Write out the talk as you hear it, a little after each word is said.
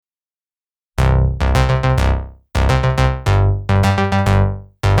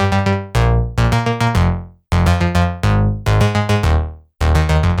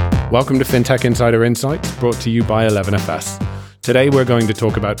Welcome to FinTech Insider Insights, brought to you by 11FS. Today we're going to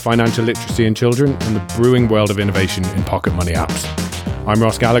talk about financial literacy in children and the brewing world of innovation in pocket money apps. I'm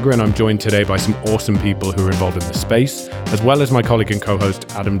Ross Gallagher and I'm joined today by some awesome people who are involved in the space, as well as my colleague and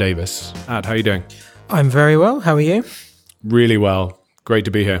co-host Adam Davis. Ad, how are you doing? I'm very well. How are you? Really well. Great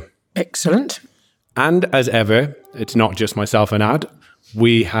to be here. Excellent. And as ever, it's not just myself and Ad.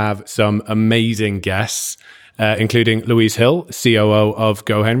 We have some amazing guests, including Louise Hill, COO of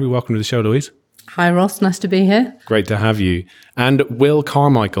GoHenry. Welcome to the show, Louise. Hi, Ross. Nice to be here. Great to have you. And Will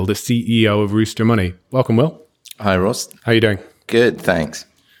Carmichael, the CEO of Rooster Money. Welcome, Will. Hi, Ross. How are you doing? Good, thanks.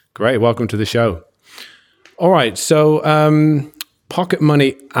 Great. Welcome to the show. All right. So, pocket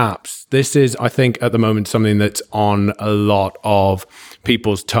money apps. This is, I think, at the moment, something that's on a lot of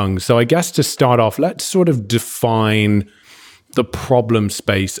people's tongues. So I guess to start off, let's sort of define the problem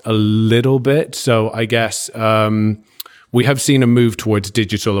space a little bit. So I guess we have seen a move towards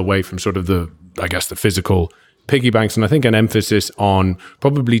digital away from sort of the physical piggy banks. And I think an emphasis on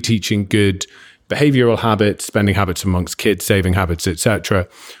probably teaching good behavioral habits, spending habits amongst kids, saving habits, etc.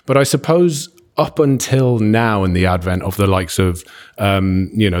 But I suppose up until now, in the advent of the likes of,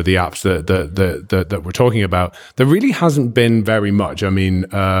 the apps that we're talking about, there really hasn't been very much. I mean,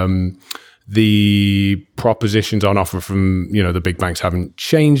 the propositions on offer from, the big banks haven't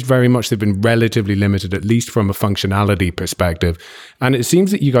changed very much. They've been relatively limited, at least from a functionality perspective. And it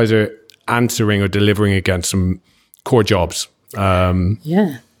seems that you guys are answering or delivering against some core jobs.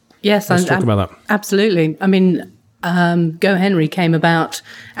 Yes. Let's talk about that. Absolutely. I mean, GoHenry came about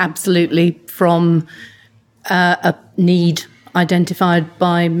absolutely from a need identified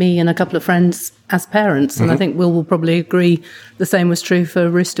by me and a couple of friends as parents. And I think Will probably agree the same was true for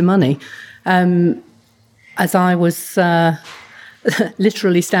Rooster Money. As I was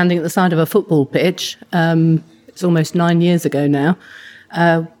literally standing at the side of a football pitch, it's almost 9 years ago now,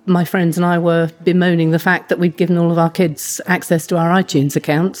 my friends and I were bemoaning the fact that we'd given all of our kids access to our iTunes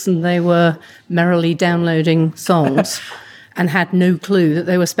accounts and they were merrily downloading songs and had no clue that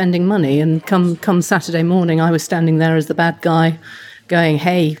they were spending money. And come Saturday morning, I was standing there as the bad guy going,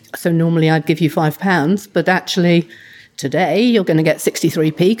 hey, so normally I'd give you £5, but actually today you're going to get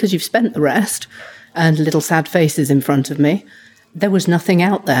 63p because you've spent the rest, and little sad faces in front of me. There was nothing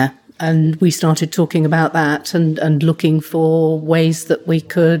out there. And we started talking about that and looking for ways that we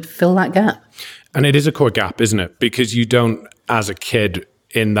could fill that gap. And it is a core gap, isn't it? Because you don't, as a kid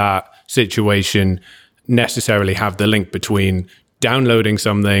in that situation, necessarily have the link between downloading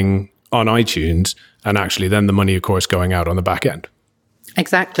something on iTunes and actually then the money, of course, going out on the back end.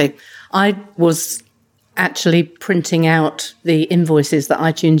 Exactly. I was actually printing out the invoices that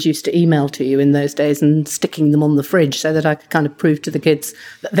iTunes used to email to you in those days and sticking them on the fridge so that I could kind of prove to the kids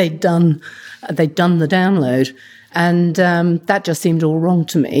that they'd done the download. And that just seemed all wrong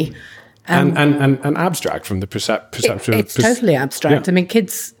to me. And abstract from the perception. It's totally abstract. Yeah. I mean,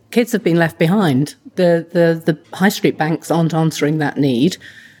 kids have been left behind. The high street banks aren't answering that need.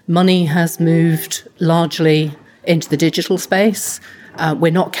 Money has moved largely into the digital space.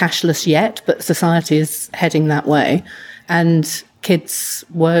 We're not cashless yet, but society is heading that way. And kids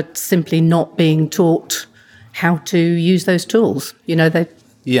were simply not being taught how to use those tools.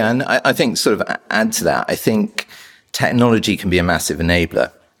 Yeah, and I think sort of add to that, I think technology can be a massive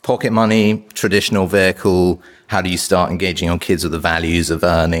enabler. Pocket money, traditional vehicle, how do you start engaging your kids with the values of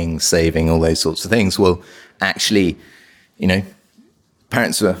earning, saving, all those sorts of things? Well, actually,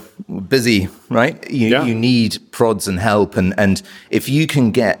 parents were busy, right? You need prods and help. And if you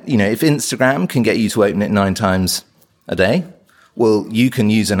can get, if Instagram can get you to open it 9 times a day, well, you can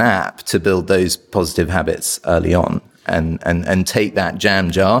use an app to build those positive habits early on and take that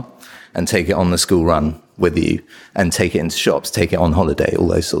jam jar and take it on the school run with you and take it into shops, take it on holiday, all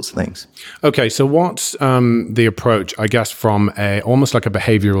those sorts of things. Okay, so what's the approach, I guess, from almost like a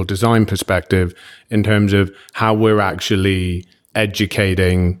behavioral design perspective in terms of how we're actually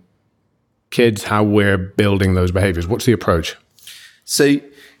educating kids, how we're building those behaviors? What's the approach? So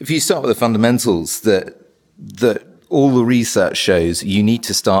if you start with the fundamentals, that all the research shows you need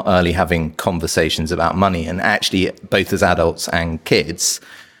to start early having conversations about money. And actually, both as adults and kids,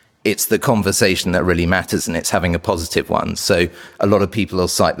 it's the conversation that really matters, and it's having a positive one. So a lot of people will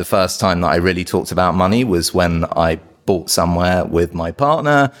cite the first time that I really talked about money was when I bought somewhere with my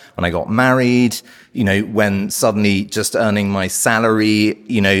partner, when I got married, when suddenly just earning my salary,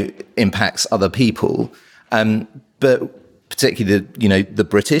 impacts other people. But particularly, the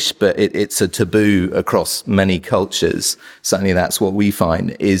British, but it's a taboo across many cultures. Certainly that's what we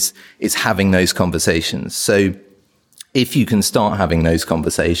find is having those conversations. So if you can start having those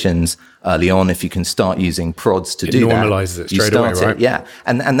conversations early on, if you can start using prods to do that. It normalizes it straight away, right? Yeah.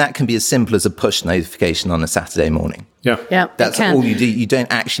 And that can be as simple as a push notification on a Saturday morning. Yeah. That's all you do. You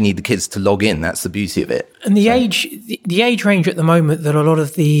don't actually need the kids to log in. That's the beauty of it. And the age range at the moment that a lot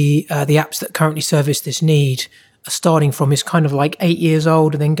of the apps that currently service this need are starting from is kind of like 8 years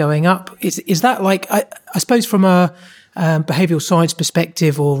old and then going up. Is that like, I suppose from a behavioural science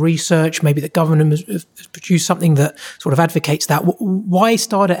perspective or research, maybe the government has produced something that sort of advocates that. Why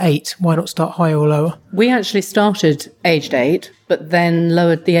start at 8? Why not start higher or lower? We actually started aged 8, but then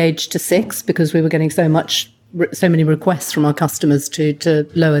lowered the age to 6 because we were getting so many requests from our customers to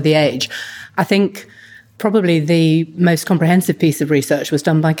lower the age. I think probably the most comprehensive piece of research was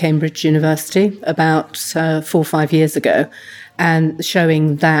done by Cambridge University about 4 or 5 years ago, and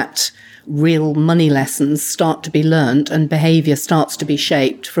showing that real money lessons start to be learnt and behaviour starts to be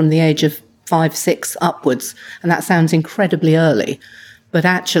shaped from the age of 5, 6 upwards. And that sounds incredibly early, but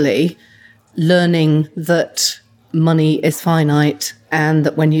actually learning that money is finite and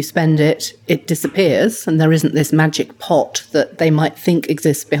that when you spend it, it disappears, and there isn't this magic pot that they might think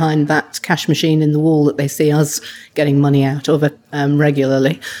exists behind that cash machine in the wall that they see us getting money out of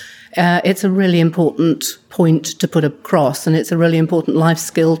regularly. It's a really important point to put across, and it's a really important life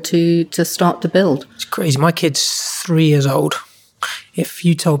skill to start to build. It's crazy. My kid's 3 years old. If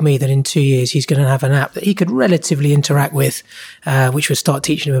you told me that in 2 years he's going to have an app that he could relatively interact with, which would start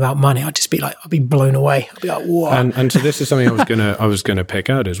teaching him about money, I'd be blown away. I'd be like, "What?" And so this is something I was gonna pick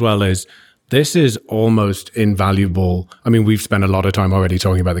out as well. Is this is almost invaluable. I mean, we've spent a lot of time already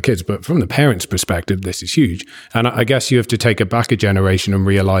talking about the kids, but from the parents' perspective, this is huge. And I guess you have to take it back a generation and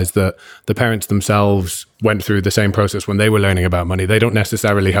realize that the parents themselves went through the same process when they were learning about money. They don't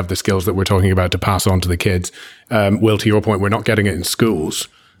necessarily have the skills that we're talking about to pass on to the kids. Will, to your point, we're not getting it in schools.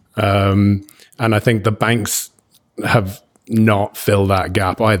 And I think the banks have not filled that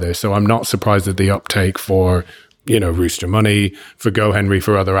gap either. So I'm not surprised that the uptake for Rooster Money, for GoHenry,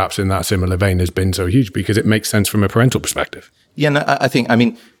 for other apps in that similar vein has been so huge because it makes sense from a parental perspective. Yeah, no, I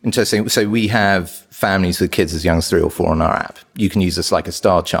mean, interesting. So we have families with kids as young as 3 or 4 on our app. You can use this like a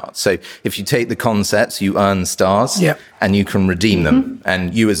star chart. So if you take the concepts, you earn stars and you can redeem them.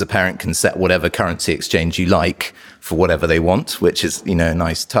 And you as a parent can set whatever currency exchange you like for whatever they want, which is, a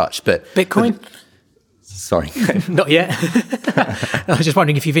nice touch. But Bitcoin? Sorry. Not yet. I was just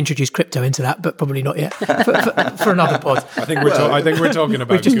wondering if you've introduced crypto into that, but probably not yet. For another pod. I think we're talking about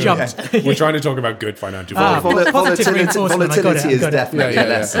We've just jumped. We're trying to talk about good financial Volatility is definitely a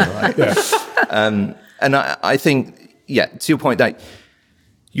lesson, right? Yeah. And I think, to your point, that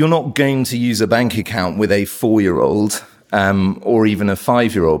you're not going to use a bank account with a 4-year-old or even a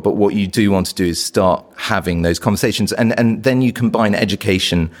 5-year-old, but what you do want to do is start having those conversations, and then you combine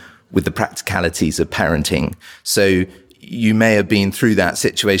education with the practicalities of parenting. So you may have been through that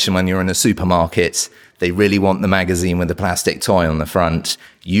situation when you're in a supermarket. They really want the magazine with the plastic toy on the front.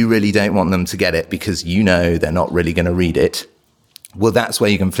 You really don't want them to get it because they're not really going to read it. Well, that's where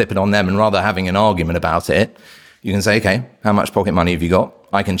you can flip it on them, and rather having an argument about it, you can say, okay, how much pocket money have you got?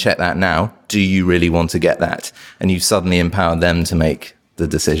 I can check that now. Do you really want to get that? And you've suddenly empowered them to make the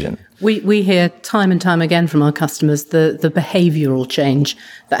decision. We hear time and time again from our customers the behavioural change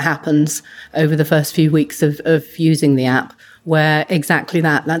that happens over the first few weeks of using the app, where exactly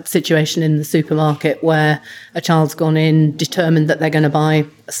that situation in the supermarket where a child's gone in determined that they're going to buy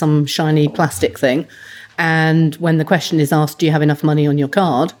some shiny plastic thing, and when the question is asked, do you have enough money on your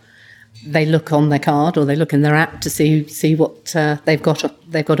card, they look on their card or they look in their app to see what they've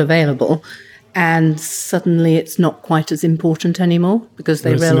got available. And suddenly it's not quite as important anymore because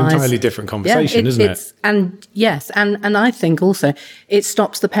they realise... It's an entirely different conversation, isn't it? And yes, and I think also it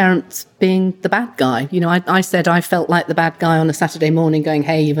stops the parents being the bad guy. I said I felt like the bad guy on a Saturday morning going,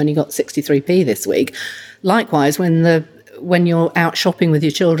 hey, you've only got 63p this week. Likewise, when you're out shopping with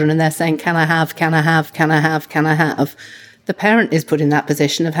your children and they're saying, can I have, the parent is put in that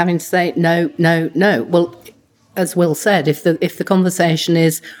position of having to say, no. Well, as Will said, if the conversation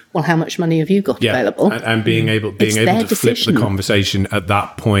is, well, how much money have you got available? And being able to flip the conversation at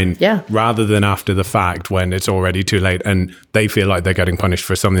that point, rather than after the fact when it's already too late and they feel like they're getting punished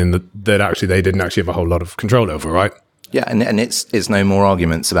for something that actually they didn't actually have a whole lot of control over, right? Yeah, and it's no more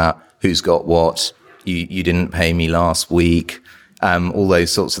arguments about who's got what, you didn't pay me last week, all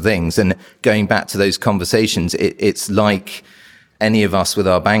those sorts of things. And going back to those conversations, it's like any of us with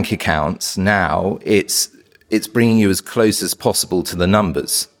our bank accounts now, it's bringing you as close as possible to the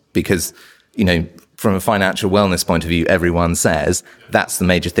numbers because, from a financial wellness point of view, everyone says that's the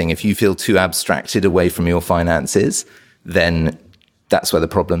major thing. If you feel too abstracted away from your finances, then that's where the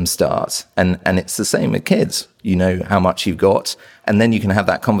problems start. And it's the same with kids. You know how much you've got, and then you can have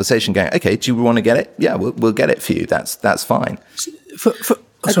that conversation going, okay, do you want to get it? Yeah, we'll get it for you. That's fine.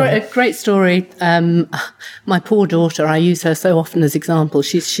 A great story. My poor daughter, I use her so often as example.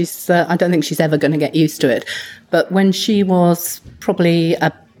 She's I don't think she's ever going to get used to it. But when she was probably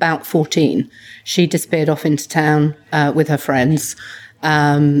about 14, she disappeared off into town with her friends,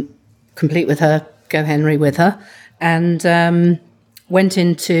 complete with her Go Henry with her, and went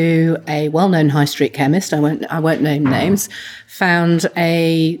into a well-known high street chemist. I won't name names. Found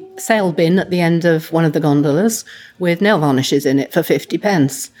a sale bin at the end of one of the gondolas with nail varnishes in it for 50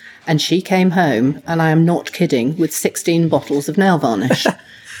 pence. And she came home, and I am not kidding, with 16 bottles of nail varnish.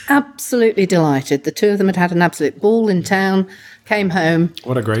 Absolutely delighted. The two of them had an absolute ball in town. Came home.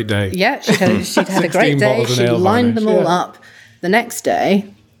 What a great day! Yeah, she'd had a great day. She lined them all up. The next day,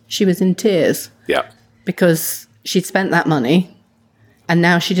 she was in tears. Yeah, because she'd spent that money. And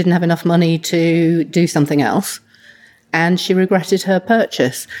now she didn't have enough money to do something else. And she regretted her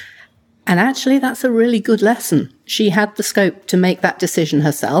purchase. And actually, that's a really good lesson. She had the scope to make that decision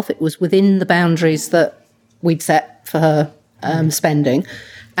herself. It was within the boundaries that we'd set for her spending.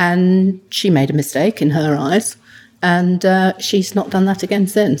 And she made a mistake in her eyes. And she's not done that again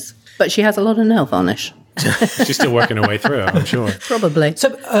since. But she has a lot of nail varnish. She's still working her way through it, I'm sure. Probably.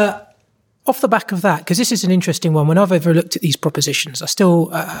 So, off the back of that, because this is an interesting one, when I've ever looked at these propositions, I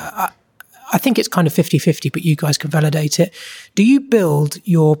still, I think it's kind of 50-50, but you guys can validate it. Do you build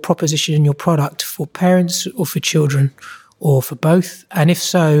your proposition and your product for parents or for children or for both? And if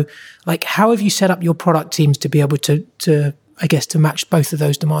so, like, how have you set up your product teams to be able to I guess, to match both of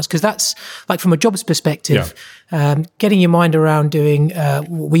those demands? Because that's, like, from a jobs perspective, getting your mind around doing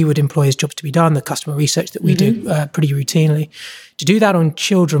what we would employ as jobs to be done, the customer research that we do pretty routinely, to do that on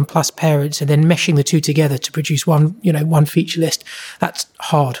children plus parents and then meshing the two together to produce one feature list, that's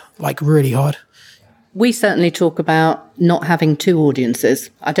hard, like really hard. We certainly talk about not having two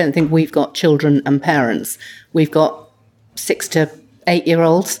audiences. I don't think we've got children and parents. We've got 6 to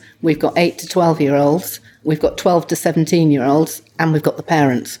 8-year-olds, we've got 8 to 12-year-olds, we've got 12 to 17-year-olds, and we've got the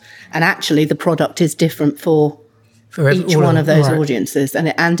parents. And actually, the product is different for each one of those audiences, and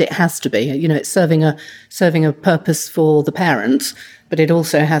it has to be. You know, it's serving a purpose for the parents, but it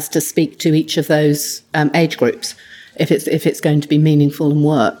also has to speak to each of those age groups if it's going to be meaningful and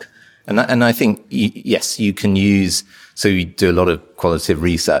work. And I think, yes, you can use, so we do a lot of qualitative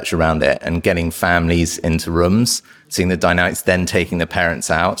research around it and getting families into rooms, seeing the dynamics, then taking the parents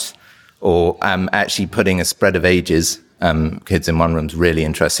out, or actually putting a spread of ages, kids in one room is really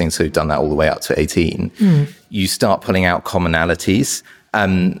interesting. So we've done that all the way up to 18. You start pulling out commonalities.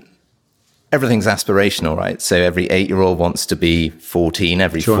 Everything's aspirational, right? So every 8-year-old wants to be 14,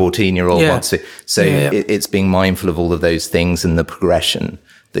 every 14-year-old wants to. So it's being mindful of all of those things and the progression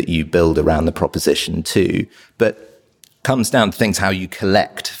that you build around the proposition too. But comes down to things how you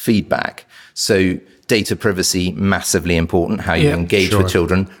collect feedback. So data privacy, massively important. How you engage with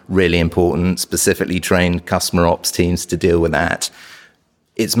children, really important. Specifically trained customer ops teams to deal with that.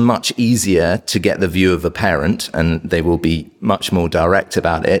 It's much easier to get the view of a parent, and they will be much more direct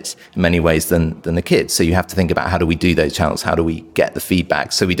about it in many ways than the kids. So you have to think about, how do we do those channels? How do we get the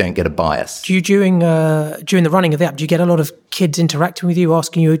feedback so we don't get a bias? Do you, during the running of the app, do you get a lot of kids interacting with you,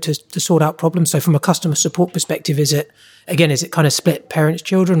 asking you to sort out problems? So from a customer support perspective, is it kind of split parents,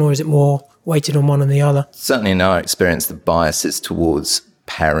 children, or is it more weighted on one and the other? Certainly in our experience, the bias is towards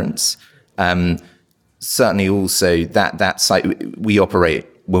parents. Certainly also that site we operate,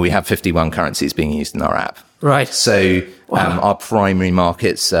 we have 51 currencies being used in our app. Right. So our primary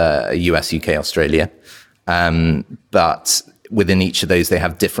markets are US, UK, Australia. But within each of those, they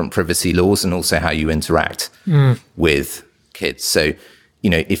have different privacy laws and also how you interact with kids. So,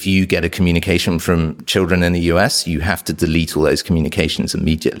 if you get a communication from children in the US, you have to delete all those communications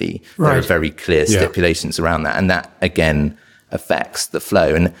immediately. Right. There are very clear stipulations around that. And that, again, affects the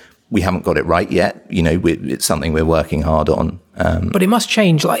flow. And we haven't got it right yet. It's something we're working hard on. But it must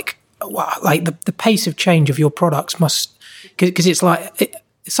change, like the pace of change of your products must, because it's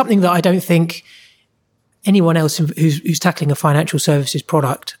something that I don't think anyone else who's tackling a financial services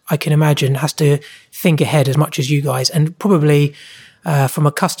product, I can imagine, has to think ahead as much as you guys, and probably from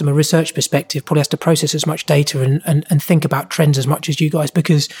a customer research perspective, probably has to process as much data and think about trends as much as you guys,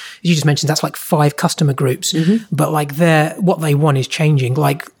 because as you just mentioned, that's like 5 customer groups, but like what they want is changing,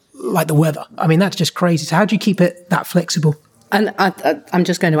 like the weather. I mean, that's just crazy. So how do you keep it that flexible? And I'm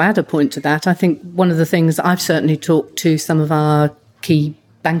just going to add a point to that. I think one of the things I've certainly talked to some of our key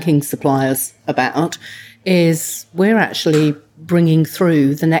banking suppliers about is we're actually bringing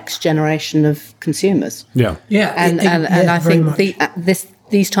through the next generation of consumers. Yeah. Yeah. And I think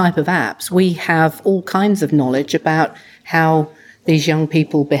these type of apps, we have all kinds of knowledge about how these young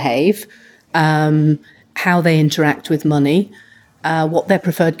people behave, how they interact with money, what their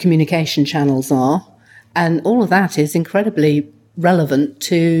preferred communication channels are. And all of that is incredibly relevant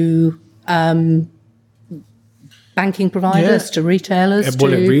to banking providers, to retailers.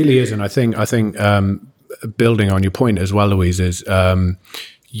 Well, it really is. And I think building on your point as well, Louise, is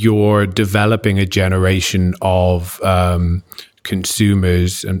you're developing a generation of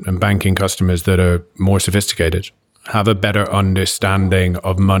consumers and banking customers that are more sophisticated, have a better understanding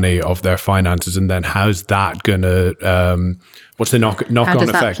of money, of their finances, and then how's that going to, what's the knock-on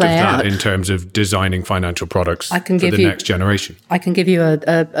effect of that in terms of designing financial products for the next generation? I can give you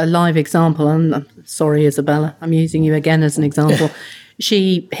a live example. I'm sorry, Isabella, I'm using you again as an example.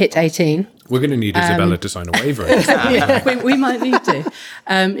 She hit 18. We're going to need Isabella to sign a waiver. we might need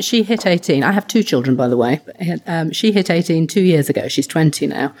to. She hit 18. I have 2 children, by the way. She hit 18 2 years ago. She's 20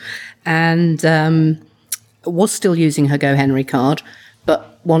 now. And was still using her Go Henry card,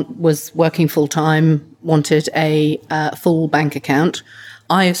 but was working full-time, wanted a full bank account.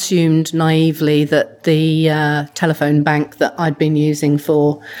 I assumed naively that the telephone bank that I'd been using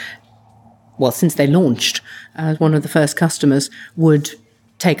since they launched, as one of the first customers, would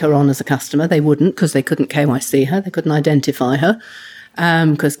take her on as a customer. They wouldn't, because they couldn't KYC her. They couldn't identify her.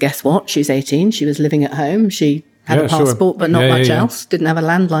 Because guess what? She's 18. She was living at home. She had a passport, but not much else. Didn't have a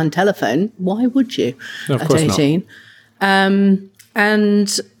landline telephone. Why would you at 18?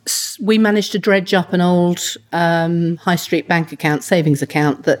 And we managed to dredge up an old high street bank account, savings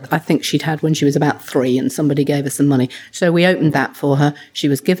account, that I think she'd had when she was about 3, and somebody gave her some money. So we opened that for her. She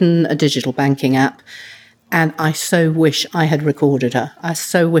was given a digital banking app. And I so wish I had recorded her. I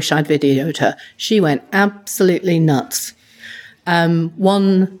so wish I'd videoed her. She went absolutely nuts.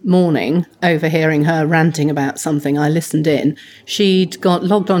 One morning, overhearing her ranting about something, I listened in. She'd got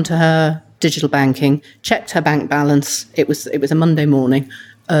logged onto her digital banking, checked her bank balance. It was a Monday morning,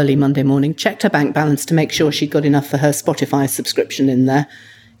 early Monday morning. Checked her bank balance to make sure she'd got enough for her Spotify subscription in there.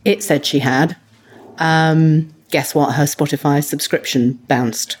 It said she had. Guess what? Her Spotify subscription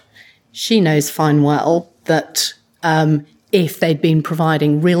bounced. She knows fine well that if they'd been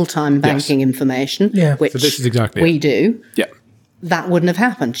providing real-time banking information, which so this is exactly we do, that wouldn't have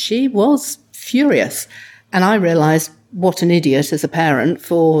happened. She was furious. And I realised what an idiot as a parent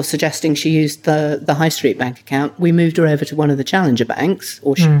for suggesting she used the high street bank account. We moved her over to one of the challenger banks,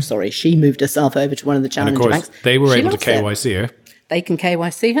 she moved herself over to one of the challenger banks. They were able to KYC her. They can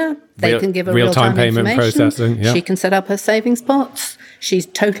KYC her. They can give her real-time payment processing. Yeah. She can set up her savings pots. She's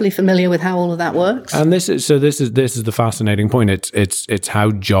totally familiar with how all of that works. And this is the fascinating point. It's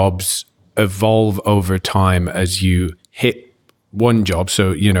how jobs evolve over time as you hit one job.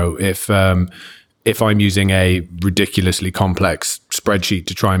 So, if I'm using a ridiculously complex spreadsheet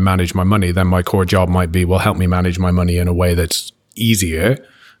to try and manage my money, then my core job might be, well, help me manage my money in a way that's easier.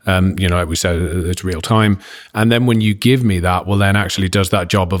 Like we said, it's real time. And then when you give me that, well, then actually does that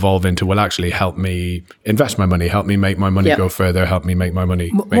job evolve into, well, actually help me invest my money, help me make my money go further, help me make my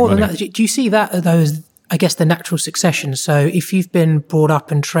money. More than that, do you see that as, I guess, the natural succession? So if you've been brought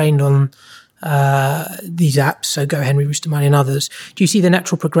up and trained on these apps, so Go Henry, Rooster Money and others, do you see the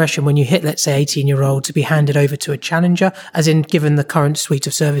natural progression when you hit, let's say, 18-year-old to be handed over to a challenger, as in given the current suite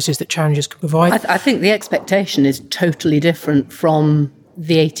of services that challengers can provide? I think the expectation is totally different from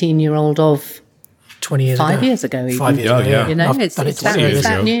the 18-year-old of 20 years 5 ago. years ago, even. 5 years ago. Yeah. It's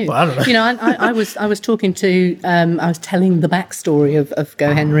that new. Well, I don't know. I was talking to, I was telling the backstory of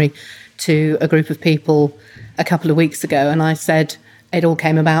Go Henry to a group of people a couple of weeks ago, and I said it all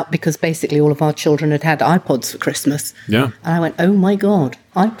came about because basically all of our children had iPods for Christmas. Yeah. And I went, oh my God,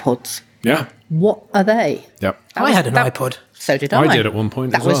 iPods. Yeah. What are they? Yep. I had an iPod. So did I. I did at one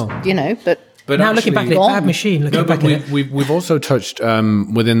point as well. But now looking back at it, bad machine. We've also touched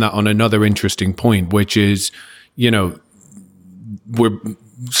within that on another interesting point, which is, we're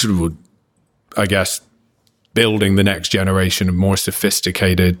sort of, I guess, building the next generation of more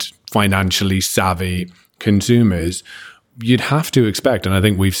sophisticated, financially savvy consumers. You'd have to expect, and I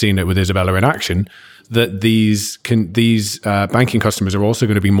think we've seen it with Isabella in action, that these banking customers are also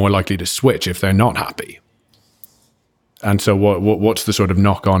going to be more likely to switch if they're not happy. And so what's the sort of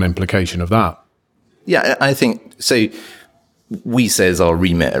knock-on implication of that? Yeah, I think so. We say as our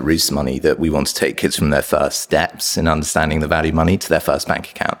remit at Rooster Money that we want to take kids from their first steps in understanding the value of money to their first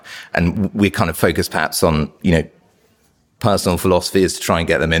bank account. And we kind of focus perhaps on, personal philosophy is to try and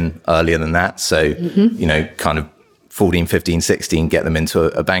get them in earlier than that. So, kind of 14, 15, 16, get them into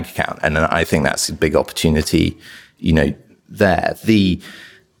a bank account. And I think that's a big opportunity, there. The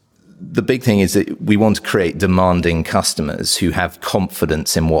big thing is that we want to create demanding customers who have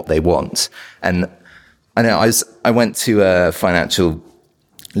confidence in what they want. And I know I went to a financial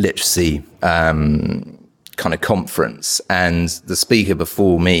literacy kind of conference, and the speaker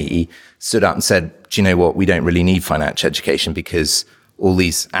before me stood up and said, do you know what? We don't really need financial education because all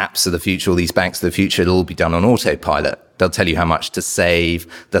these apps of the future, all these banks of the future, it'll all be done on autopilot. They'll tell you how much to save.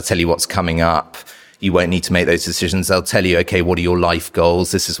 They'll tell you what's coming up. You won't need to make those decisions. They'll tell you, okay, what are your life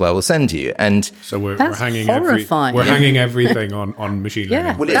goals? This is where we'll send you. And so we're hanging horrifying. We're hanging everything on machine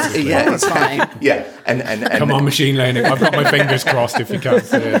learning. well, that's horrifying. Yeah. And come on, machine learning. I've got my fingers crossed if you can't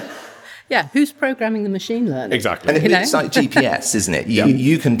see it. Yeah, who's programming the machine learning? Exactly. And it's like GPS, isn't it?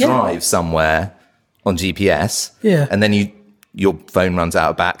 You can drive somewhere on GPS, and then your phone runs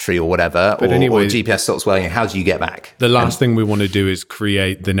out of battery or whatever, or GPS stops working. How do you get back? The last thing we want to do is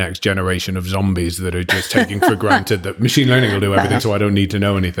create the next generation of zombies that are just taking for granted that machine learning will do everything, so I don't need to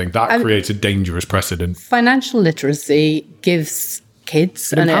know anything. That creates a dangerous precedent. Financial literacy gives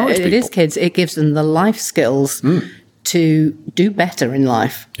kids, and it is kids, it gives them the life skills to do better in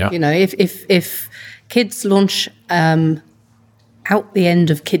life. Yeah. You know, if kids launch out the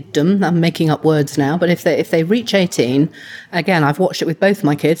end of kiddom, I'm making up words now, but if they reach 18, again, I've watched it with both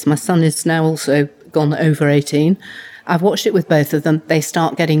my kids. My son is now also gone over 18. I've watched it with both of them. They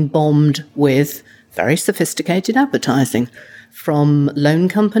start getting bombed with very sophisticated advertising from loan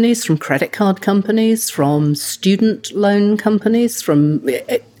companies, from credit card companies, from student loan companies,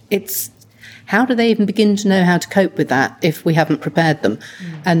 it's how do they even begin to know how to cope with that if we haven't prepared them?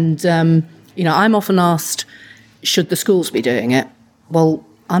 And, I'm often asked, should the schools be doing it? Well,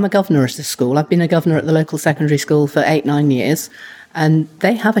 I'm a governor at a school. I've been a governor at the local secondary school for 8-9 years, and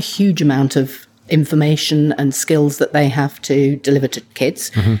they have a huge amount of information and skills that they have to deliver to kids.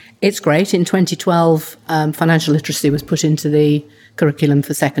 Mm-hmm. It's great. In 2012, financial literacy was put into the curriculum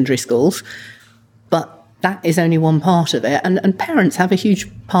for secondary schools, but that is only one part of it. And parents have a huge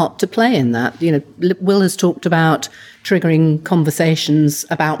part to play in that. You know, Will has talked about triggering conversations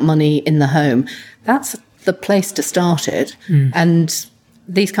about money in the home. That's the place to start it. And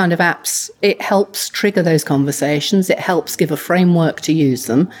these kind of apps, it helps trigger those conversations. It helps give a framework to use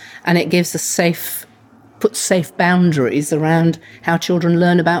them. And it gives puts safe boundaries around how children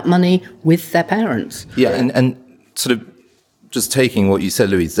learn about money with their parents. Yeah, and sort of just taking what you said,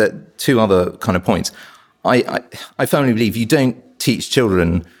 Louise, that two other kind of points. I firmly believe you don't teach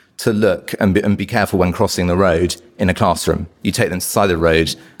children to look and be careful when crossing the road in a classroom. You take them to the side of the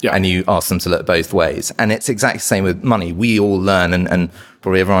road and you ask them to look both ways. And it's exactly the same with money. We all learn, and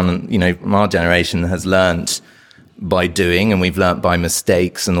probably everyone, from our generation has learned by doing, and we've learned by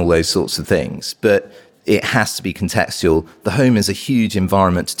mistakes and all those sorts of things. But it has to be contextual. The home is a huge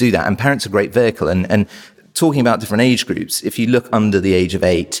environment to do that. And parents are a great vehicle. And talking about different age groups, if you look under the age of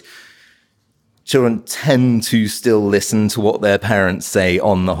 8, children tend to still listen to what their parents say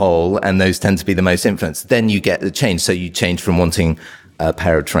on the whole, and those tend to be the most influenced. Then you get the change. So you change from wanting a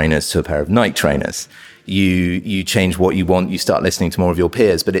pair of trainers to a pair of Nike trainers. You change what you want. You start listening to more of your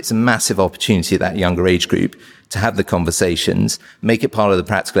peers. But it's a massive opportunity at that younger age group to have the conversations, make it part of the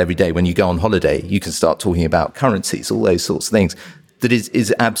practical every day. When you go on holiday, you can start talking about currencies, all those sorts of things that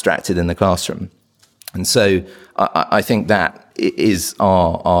is abstracted in the classroom. And so I think that is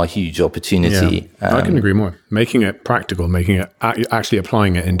our huge opportunity. Yeah, I can agree more. Making it practical, making it actually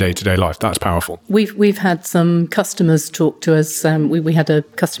applying it in day-to-day life, that's powerful. We've had some customers talk to us. We had a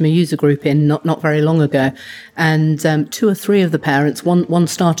customer user group in not very long ago, and 2 or 3 of the parents, one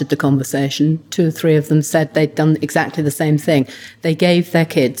started the conversation, 2 or 3 of them said they'd done exactly the same thing. They gave their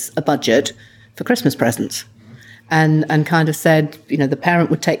kids a budget for Christmas presents and kind of said, the parent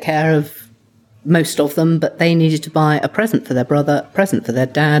would take care of most of them, but they needed to buy a present for their brother, a present for their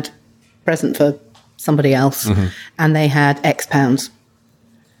dad, present for somebody else, and they had X pounds.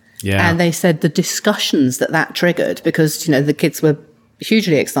 Yeah. And they said the discussions that triggered, because, the kids were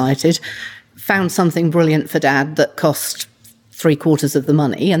hugely excited, found something brilliant for dad that cost 3/4 of the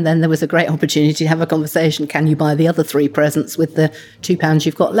money, and then there was a great opportunity to have a conversation. Can you buy the other 3 presents with the £2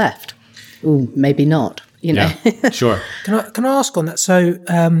 you've got left? Ooh, maybe not. Yeah, sure. Can I ask on that? So,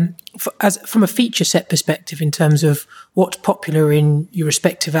 from a feature set perspective, in terms of what's popular in your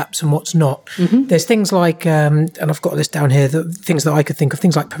respective apps and what's not, there's things like, and I've got a list down here, things that I could think of,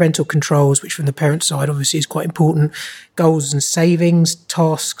 things like parental controls, which from the parent side obviously is quite important, goals and savings,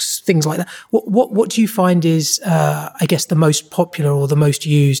 tasks, things like that. What do you find is, I guess, the most popular or the most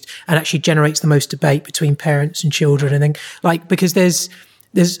used, and actually generates the most debate between parents and children? And then, because there's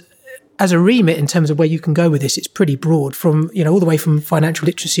as a remit in terms of where you can go with this, it's pretty broad, from, all the way from financial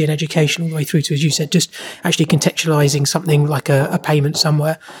literacy and education all the way through to, as you said, just actually contextualizing something like a payment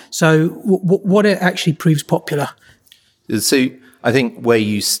somewhere. So what it actually proves popular? So I think where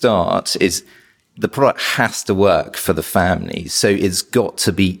you start is the product has to work for the family. So it's got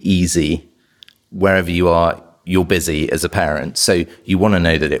to be easy wherever you are. You're busy as a parent, so you want to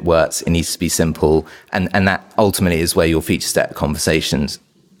know that it works. It needs to be simple, and that ultimately is where your feature set conversations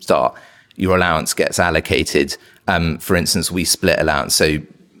start. Your allowance gets allocated. For instance, we split allowance. So,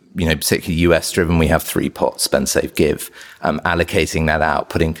 particularly US driven, we have 3 pots: spend, save, give. Allocating that out,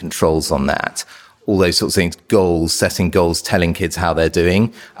 putting controls on that, all those sorts of things. Goals, setting goals, telling kids how they're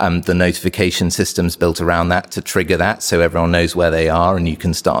doing. The notification systems built around that to trigger that, so everyone knows where they are, and you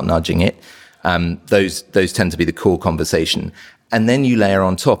can start nudging it. Those tend to be the core conversation. And then you layer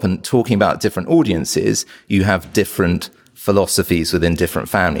on top, and talking about different audiences, you have different philosophies within different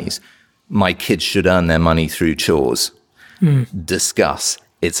families. My kids should earn their money through chores. Discuss.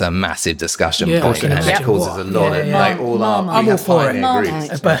 It's a massive discussion point, and it causes a lot of all our I'm all for it.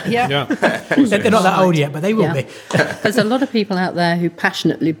 groups. But they're not that old yet, but they will be. There's a lot of people out there who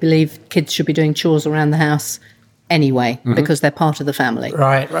passionately believe kids should be doing chores around the house anyway, because they're part of the family.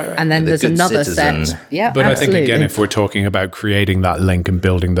 Right. And then there's another citizen. set. Yeah, But absolutely. I think, again, if we're talking about creating that link and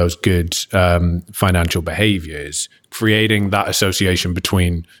building those good financial behaviors, creating that association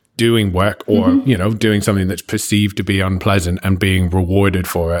between doing work or, doing something that's perceived to be unpleasant and being rewarded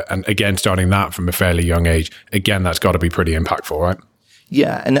for it. And again, starting that from a fairly young age, again, that's got to be pretty impactful, right?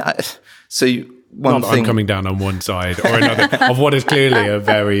 Yeah. And so one thing, I'm coming down on one side or another of what is clearly a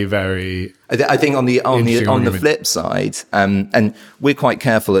very, very. I think on the flip side, and we're quite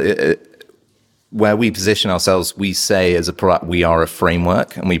careful where we position ourselves. We say as a product, we are a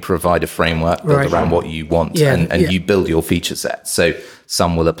framework, and we provide a framework built around what you want, and you build your feature set. So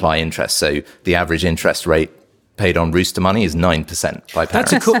some will apply interest. So the average interest rate paid on Rooster money is 9% by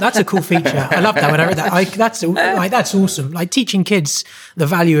parents. That's a cool feature. I love that when I read that. That's awesome. Like teaching kids the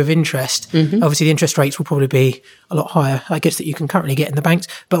value of interest. Obviously, the interest rates will probably be a lot higher, I guess, that you can currently get in the banks.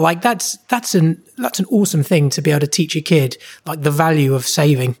 But like that's an awesome thing to be able to teach a kid, like the value of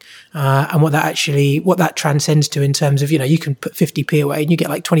saving and what that transcends to in terms of, you can put 50p away and you get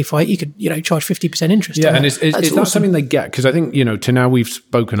like 25. You could charge 50% interest. Yeah, on and that. is that something they get? Because I think to now we've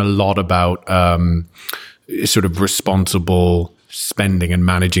spoken a lot about sort of responsible spending and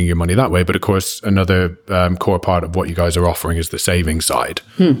managing your money that way. But of course, another core part of what you guys are offering is the saving side.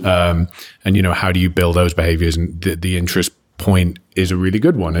 And, how do you build those behaviors? And the interest point is a really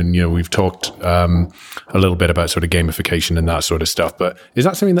good one. And, we've talked a little bit about sort of gamification and that sort of stuff. But is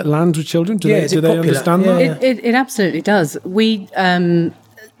that something that lands with children? Do they understand that? It absolutely does. We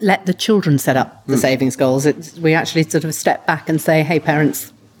let the children set up the savings goals. We actually sort of step back and say, hey,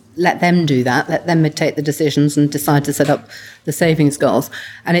 parents, let them do that. Let them take the decisions and decide to set up the savings goals.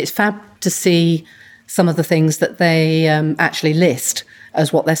 And it's fab to see some of the things that they actually list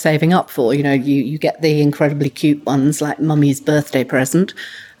as what they're saving up for. You get the incredibly cute ones like mummy's birthday present.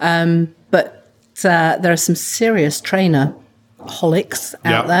 But there are some serious trainer holics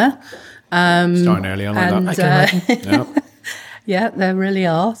out there. Starting early on like that. Yeah, there really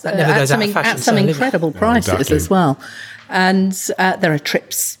are. That never goes out of fashion, at some incredible prices as well. And there are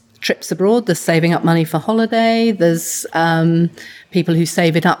trips abroad. There's saving up money for holiday. There's people who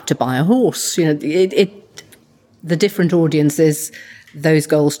save it up to buy a horse. The different audiences, those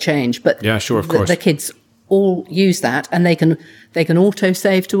goals change. But yeah, sure, of course. The kids all use that, and they can auto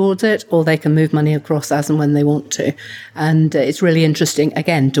save towards it, or they can move money across as and when they want to. And it's really interesting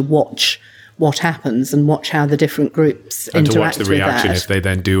again to watch what happens and watch how the different groups and interact to watch the reaction with that. if they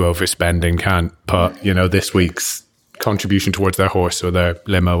then do overspend and can't put this week's contribution towards their horse or their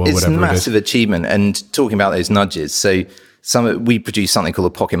limo or whatever it is. It's a massive achievement. And talking about those nudges, so we produce something called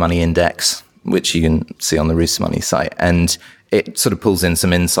a Pocket Money Index, which you can see on the Rooster Money site, and it sort of pulls in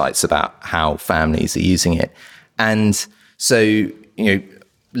some insights about how families are using it. And so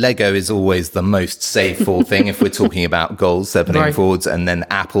Lego is always the most safe for thing if we're talking about goals they're putting forwards, and then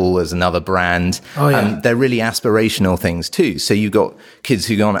Apple as another brand. They're really aspirational things too. So you've got kids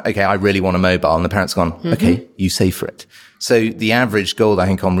who go on, okay, I really want a mobile, and the parents go on, okay, you save for it. So the average goal, I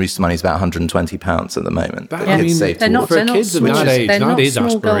think, on Rooster Money is about £120 at the moment. For kids of that age, that is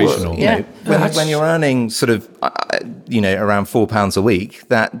aspirational. When you're earning sort of, around £4 a week,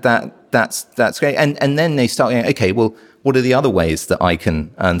 that's great. And then they start going, okay, well, what are the other ways that I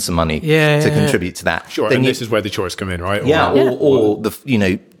can earn some money to contribute to that? Sure, and this is where the chores come in, right? Or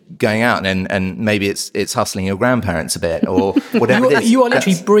the going out and maybe it's hustling your grandparents a bit or whatever it is. You are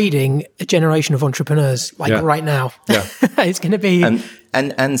literally breeding a generation of entrepreneurs right now. Yeah. It's going to be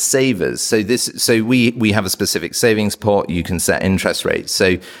and savers. So we have a specific savings pot. You can set interest rates.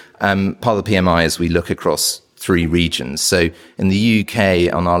 So part of the PMI is we look across 3 regions. So in the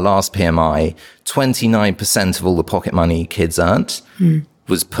UK, on our last PMI, 29% of all the pocket money kids earned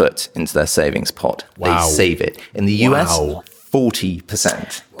was put into their savings pot. Wow. They save it. In the US,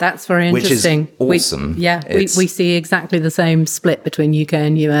 40%. That's very interesting. Which is awesome. We see exactly the same split between UK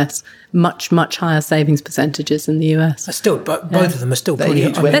and US. Much, much higher savings percentages in the US. But both of them are still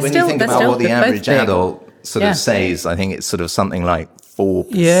pretty. When you think about what the average big. adult sort of saves, I think it's sort of something like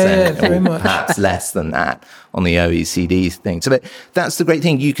 4%, very much. perhaps less than that on the OECD thing. So, but that's the great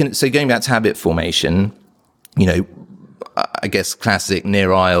thing. So going back to habit formation, I guess classic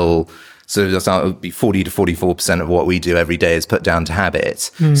near aisle. So it would be 40 to 44% of what we do every day is put down to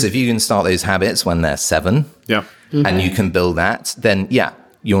habits. So if you can start those habits when they're 7, and you can build that, then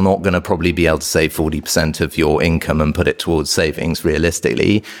you're not going to probably be able to save 40% of your income and put it towards savings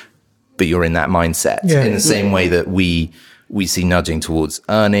realistically, but you're in that mindset. In the same way that we see nudging towards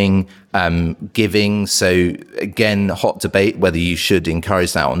earning, giving. So again, hot debate whether you should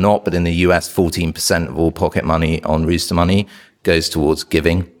encourage that or not. But in the US, 14% of all pocket money on Rooster Money goes towards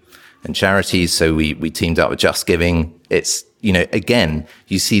giving and charities. So we teamed up with Just Giving. It's, again,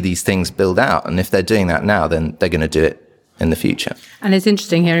 you see these things build out. And if they're doing that now, then they're going to do it in the future. And it's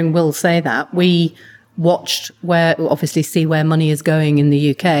interesting hearing Will say that. We watched see where money is going in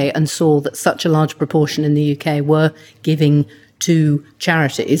the UK and saw that such a large proportion in the UK were giving to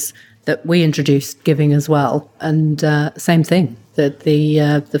charities that we introduced giving as well. And same thing, that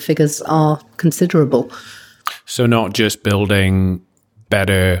the figures are considerable. So not just building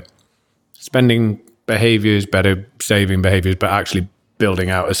better spending behaviors, better saving behaviors, but actually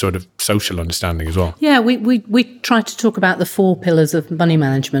building out a sort of social understanding as well. Yeah, we try to talk about the 4 pillars of money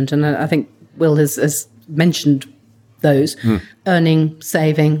management, and I think Will has mentioned those: earning,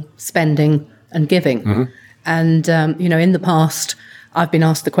 saving, spending, and giving. And in the past, I've been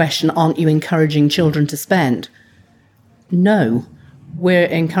asked the question, aren't you encouraging children to spend? No, we're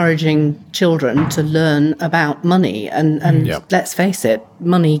encouraging children to learn about money. And let's face it,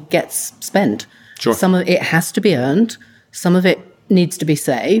 money gets spent. Sure. Some of it has to be earned. Some of it needs to be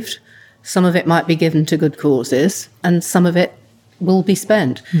saved. Some of it might be given to good causes. And some of it will be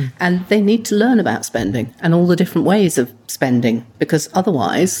spent. And they need to learn about spending and all the different ways of spending, because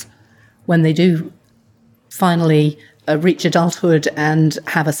otherwise, when they do finally reach adulthood and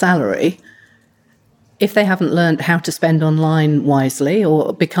have a salary, if they haven't learned how to spend online wisely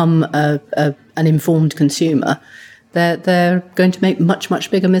or become an informed consumer, they're going to make much,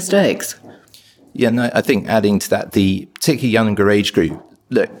 much bigger mistakes. Yeah, no, I think adding to that, the particularly younger age group,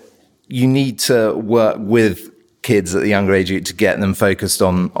 look, you need to work with kids at the younger age group to get them focused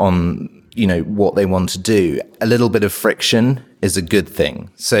on what they want to do. A little bit of friction is a good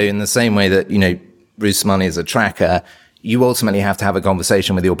thing. So in the same way that, Rooster Money is a tracker, you ultimately have to have a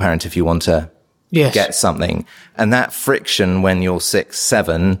conversation with your parent if you want to get something. And that friction when you're 6,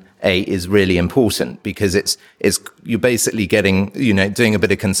 7, 8 is really important, because it's you're basically getting, doing a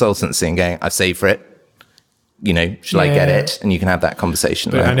bit of consultancy and going, I've saved for it. Should I get it? And you can have that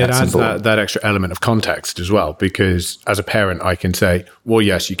conversation. And it adds that extra element of context as well, because as a parent, I can say, well,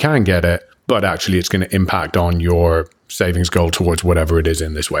 yes, you can get it, but actually it's going to impact on your savings goal towards whatever it is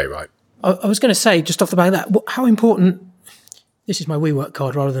in this way, right? I was going to say, just off the back of that, how important, this is my WeWork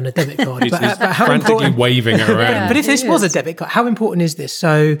card rather than a debit card, but how frantically waving it around. But if this was a debit card, how important is this?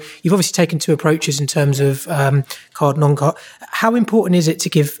 So you've obviously taken 2 approaches in terms of card, non-card. How important is it to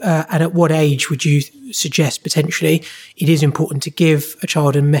give, and at what age would you suggest potentially it is important to give a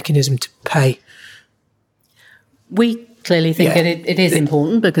child a mechanism to pay? We clearly think that it is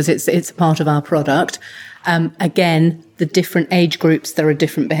important because it's a part of our product. Again, the different age groups, there are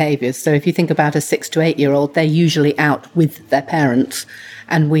different behaviours. So if you think about a 6 to 8 year old, they're usually out with their parents.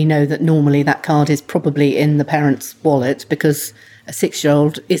 And we know that normally that card is probably in the parent's wallet, because a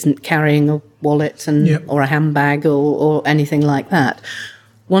 6-year-old isn't carrying a wallet or a handbag or anything like that.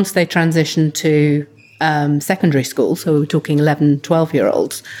 Once they transition to secondary school, so we're talking 11,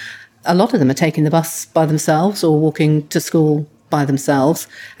 12-year-olds, a lot of them are taking the bus by themselves or walking to school by themselves,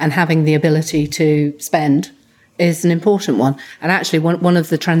 and having the ability to spend is an important one. And actually, one of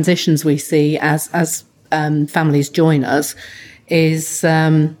the transitions we see as families join us is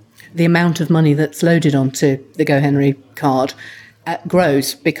the amount of money that's loaded onto the GoHenry card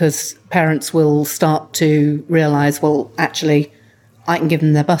grows, because parents will start to realise, well, actually, I can give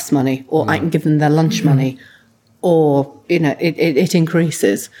them their bus money, or I can give them their lunch money, or, it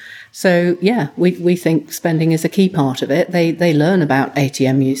increases. So, we think spending is a key part of it. They learn about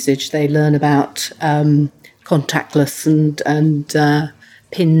ATM usage. They learn about contactless and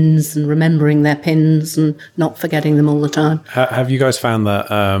pins and remembering their pins and not forgetting them all the time. Have you guys found that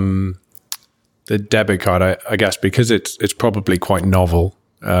the debit card, I guess, because it's probably quite novel,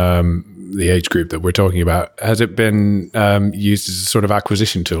 the age group that we're talking about, has it been used as a sort of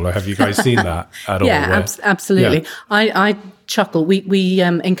acquisition tool, or have you guys seen that at all? Yeah, absolutely. Yeah. I chuckle. We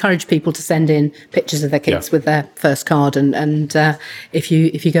encourage people to send in pictures of their kids with their first card, and if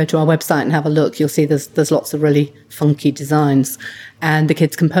you go to our website and have a look, you'll see there's lots of really funky designs, and the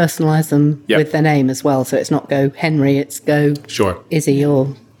kids can personalise them with their name as well. So it's not go Henry, it's go Izzy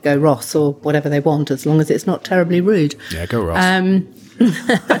or go Ross or whatever they want, as long as it's not terribly rude. Yeah, go Ross.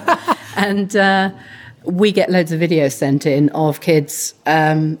 And we get loads of videos sent in of kids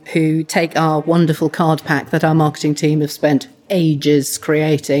who take our wonderful card pack that our marketing team have spent ages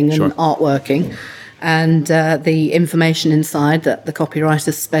creating and artworking, and the information inside that the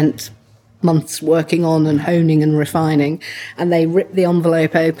copywriters spent months working on and honing and refining, and they rip the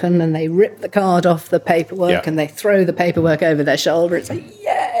envelope open and they rip the card off the paperwork and they throw the paperwork over their shoulder. It's like,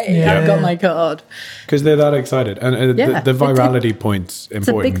 yay, I've got my card. Because they're that excited. And the virality point's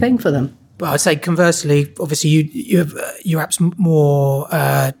important. It's a big thing for them. Well, I'd say conversely, obviously you have your app's more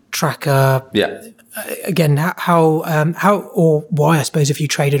tracker. Yeah. Again, how or why, I suppose, if you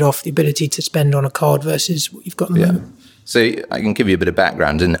traded off the ability to spend on a card versus what you've got in the moment? So I can give you a bit of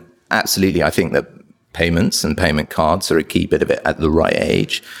background, and absolutely, I think that payments and payment cards are a key bit of it at the right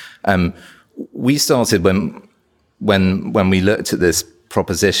age. We started when we looked at this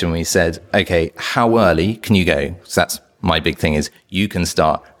proposition, we said, okay, how early can you go? So that's my big thing, is you can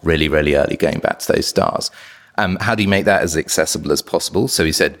start really, really early, going back to those stars. How do you make that as accessible as possible? So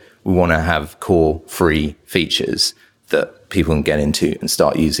we said, we want to have core free features that people can get into and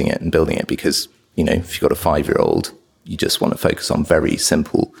start using it and building it, because, you know, if you've got a 5-year-old, you just want to focus on very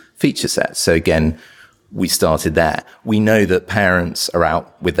simple feature sets. So again, we started there. We know that parents are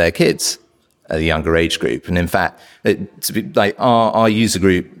out with their kids at a younger age group. And in fact, our user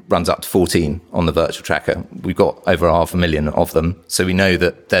group runs up to 14 on the virtual tracker. We've got over 500,000 of them. So we know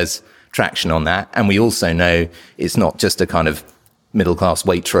that there's traction on that. And we also know it's not just a kind of middle-class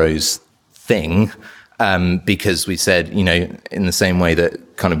Waitrose thing, because we said, you know, in the same way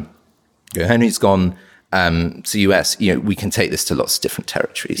that kind of Henry's gone to US, you know, we can take this to lots of different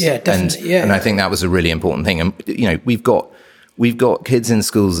territories. Yeah, definitely. And I think that was a really important thing. And, you know, we've got kids in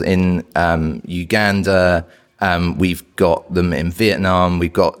schools in Uganda. We've got them in Vietnam.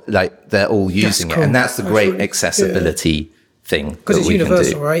 We've got, they're all using it. And that's the great accessibility thing. Because it's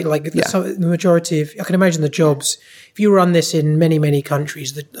universal, right? Like the majority of, I can imagine the jobs, if you run this in many, many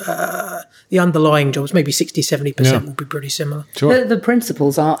countries, the underlying jobs, maybe 60-70% will be pretty similar. Sure. The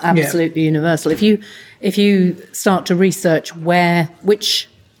principles are absolutely universal. If you start to research which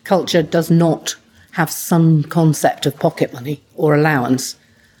culture does not have some concept of pocket money or allowance,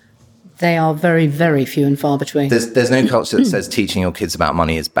 they are very, very few and far between. There's no culture that says teaching your kids about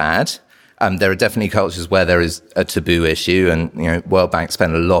money is bad. There are definitely cultures where there is a taboo issue, and, you know, World Bank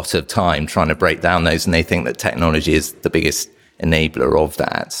spend a lot of time trying to break down those, and they think that technology is the biggest enabler of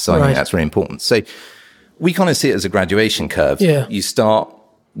that. So I think that's really important. So we kind of see it as a graduation curve. Yeah. You start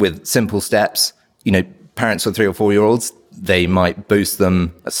with simple steps. You know, parents with 3 or 4 year olds, they might boost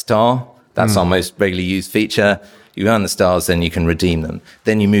them a star. That's our most regularly used feature. You earn the stars, then you can redeem them.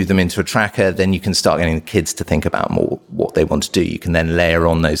 Then you move them into a tracker. Then you can start getting the kids to think about more what they want to do. You can then layer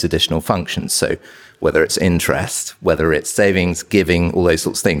on those additional functions. So whether it's interest, whether it's savings, giving, all those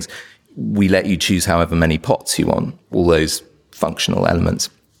sorts of things, we let you choose however many pots you want, all those functional elements.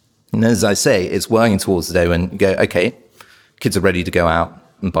 And as I say, it's working towards the day when you go, okay, kids are ready to go out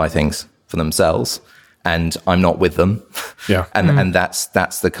and buy things for themselves, and I'm not with them. Yeah. And that's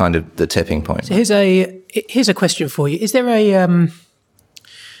the kind of the tipping point. So here's a question for you. Is there a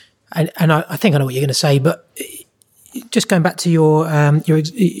and I think I know what you're going to say, but just going back to your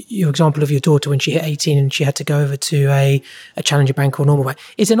example of your daughter when she hit 18 and she had to go over to a challenger bank or normal bank,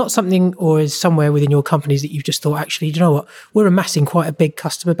 is there not something, or is somewhere within your companies that you've just thought, actually, you know what, we're amassing quite a big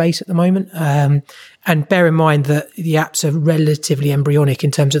customer base at the moment, and bear in mind that the apps are relatively embryonic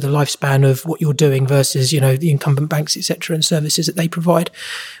in terms of the lifespan of what you're doing versus, you know, the incumbent banks, etc., and services that they provide.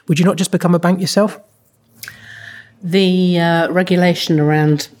 Would you not just become a bank yourself? The regulation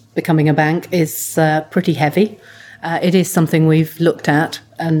around becoming a bank is pretty heavy. It is something we've looked at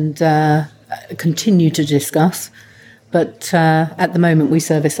and continue to discuss. But at the moment, we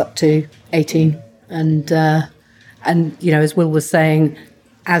service up to 18. And you know, as Will was saying,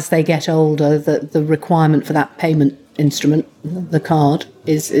 as they get older, the requirement for that payment instrument, the card,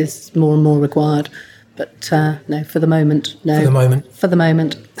 is more and more required. But no, for the moment, no. For the moment. For the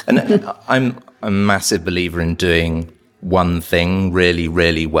moment. And I'm a massive believer in doing one thing really,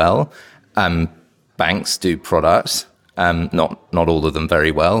 really well. Banks do products. Not all of them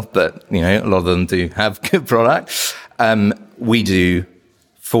very well, but a lot of them do have good products. We do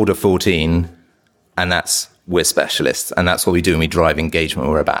 4 to 14, and we're specialists, and that's what we do. And we drive engagement.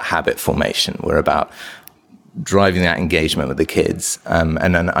 We're about habit formation. We're about driving that engagement with the kids.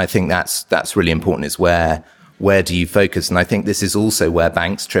 And then I think that's really important. Is where do you focus? And I think this is also where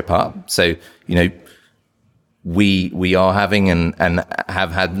banks trip up. So we are having and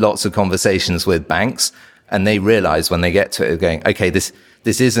have had lots of conversations with banks. And they realize when they get to it, going, okay, this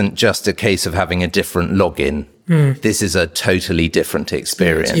isn't just a case of having a different login. This is a totally different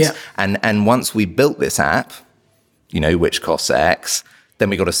experience. Yeah. And once we built this app, which costs X, then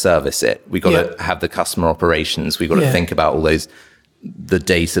we got to service it. We got to have the customer operations. We got to think about all the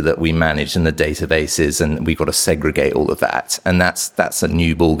data that we manage and the databases, and we got to segregate all of that. And that's a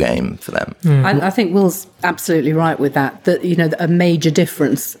new ball game for them. I think Will's absolutely right with that. That a major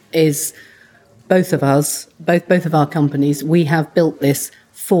difference is. Both of us, both of our companies, we have built this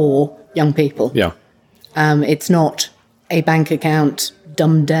for young people. Yeah. It's not a bank account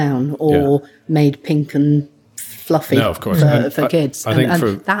dumbed down or made pink and fluffy for kids. I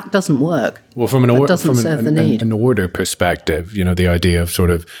think that doesn't work. Well, from an order perspective, the idea of sort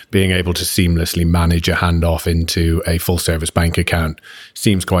of being able to seamlessly manage a handoff into a full service bank account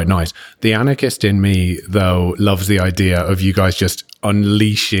seems quite nice. The anarchist in me, though, loves the idea of you guys just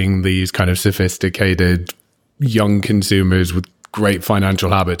unleashing these kind of sophisticated young consumers with great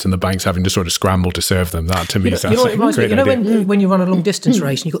financial habits, and the banks having to sort of scramble to serve them. That to me sounds like a great idea. When you run a long distance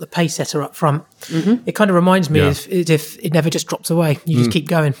race and you've got the pay setter up front, it kind of reminds me as if it never just drops away. You just keep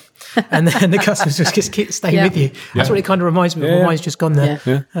going, and then the customers just keep staying with you. That's what it kind of reminds me of. My mind's just gone there.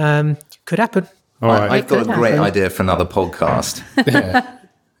 Could happen. All right. I've got a great idea for another podcast.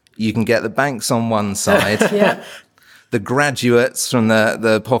 You can get the banks on one side, the graduates from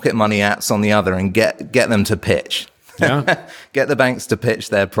the pocket money apps on the other, and get them to pitch. Get the banks to pitch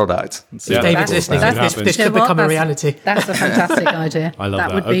their product. David's listening. This could become a reality. That's a fantastic idea. I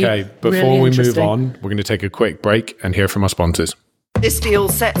love that. Okay, before we move on, we're going to take a quick break and hear from our sponsors. This deal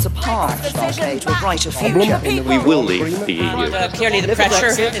sets a path to a brighter future. We will leave the EU. Clearly the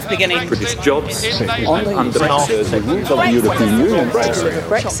pressure is beginning. Produce jobs under the European Union.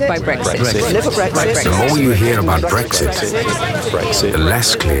 Brexit. By Brexit. Live a Brexit. The more you hear about Brexit, the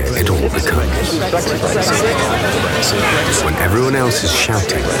less clear it all becomes. When everyone else is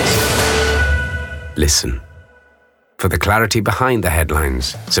shouting, listen. For the clarity behind the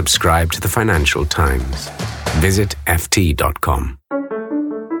headlines, subscribe to the Financial Times. Visit ft.com.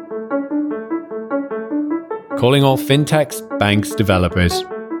 Calling all fintechs, banks, developers.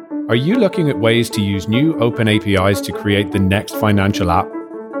 Are you looking at ways to use new open APIs to create the next financial app?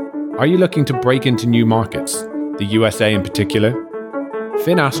 Are you looking to break into new markets, the USA in particular?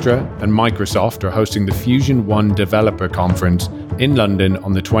 Finastra and Microsoft are hosting the Fusion One Developer Conference in London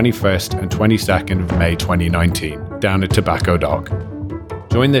on the 21st and 22nd of May 2019, down at Tobacco Dock.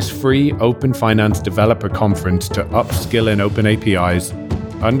 Join this free Open Finance Developer Conference to upskill in open APIs,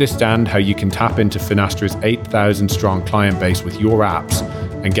 understand how you can tap into Finastra's 8,000-strong client base with your apps,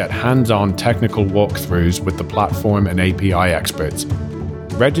 and get hands-on technical walkthroughs with the platform and API experts.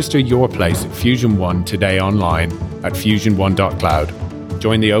 Register your place at Fusion One today online at fusionone.cloud.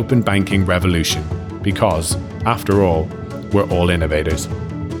 Join the open banking revolution, because, after all, we're all innovators.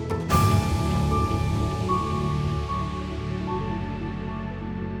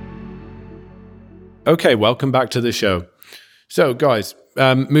 Okay, welcome back to the show. So, guys,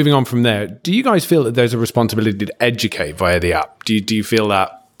 moving on from there, do you guys feel that there's a responsibility to educate via the app? Do you feel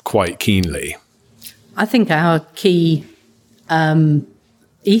that quite keenly? I think our key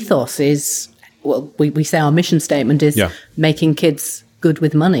ethos is, well, we say our mission statement is making kids good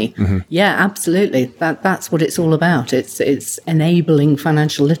with money. Mm-hmm. Yeah, absolutely. That's what it's all about. It's enabling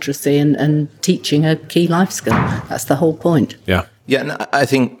financial literacy and teaching a key life skill. That's the whole point. Yeah. Yeah, and I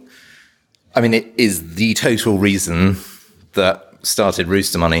think, it is the total reason that started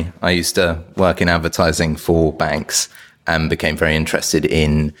Rooster Money. I used to work in advertising for banks and became very interested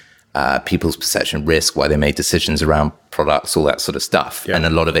in people's perception of risk, why they made decisions around products, all that sort of stuff. Yeah. And a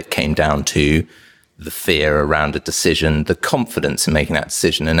lot of it came down to the fear around a decision, the confidence in making that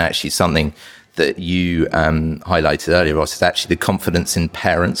decision. And actually something that you highlighted earlier, Ross, is actually the confidence in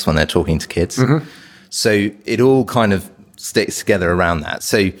parents when they're talking to kids. Mm-hmm. So it all kind of sticks together around that.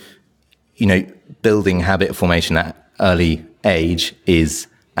 So, building habit formation at early age is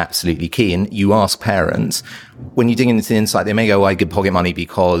absolutely key. And you ask parents, when you dig into the insight, they may go, I give pocket money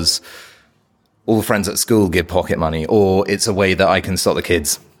because all the friends at school give pocket money, or it's a way that I can stop the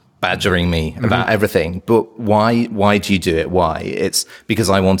kids badgering me about everything. But why do you do it? Why? It's because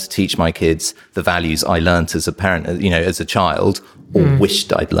I want to teach my kids the values I learnt as a parent, as a child, or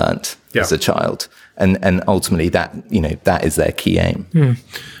wished I'd learnt as a child. And ultimately that is their key aim.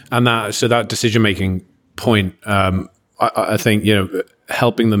 And that decision-making point, I think,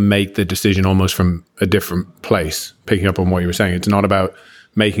 helping them make the decision almost from a different place, picking up on what you were saying. It's not about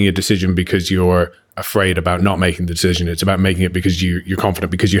making a decision because you're afraid about not making the decision. It's about making it because you're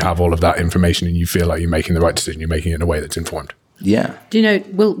confident, because you have all of that information and you feel like you're making the right decision. You're making it in a way that's informed. Yeah. Do you know,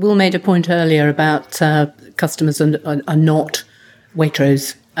 Will made a point earlier about customers are not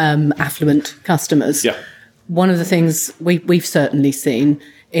Waitrose affluent customers. Yeah. One of the things we've certainly seen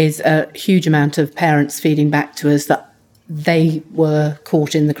is a huge amount of parents feeding back to us that they were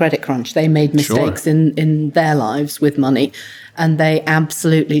caught in the credit crunch. They made mistakes in their lives with money, and they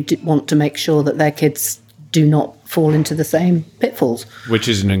absolutely want to make sure that their kids do not fall into the same pitfalls. Which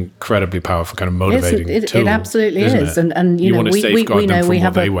is an incredibly powerful kind of motivating tool. It absolutely is. It? And you want to safeguard them from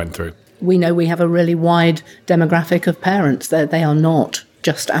what they have went through. We know we have a really wide demographic of parents. They are not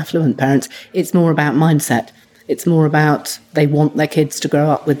just affluent parents. It's more about mindset. It's more about they want their kids to grow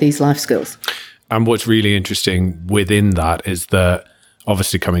up with these life skills. And what's really interesting within that is that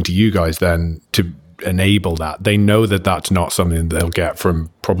obviously coming to you guys then to enable that, they know that that's not something they'll get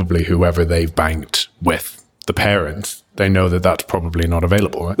from probably whoever they've banked with, the parents. They know that that's probably not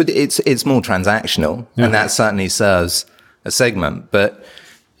available, right? But it's more transactional, and that certainly serves a segment. But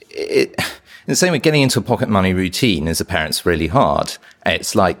in the same way, getting into a pocket money routine as a parent's really hard.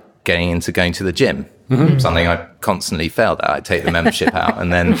 It's like going to the gym. Something I constantly failed at. I take the membership out,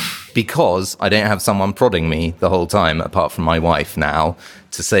 and then because I don't have someone prodding me the whole time, apart from my wife now,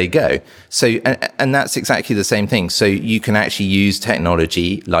 to say go. So, and that's exactly the same thing. So you can actually use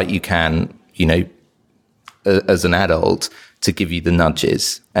technology like you can, as an adult, to give you the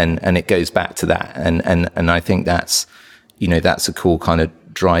nudges, and it goes back to that. And I think that's a cool kind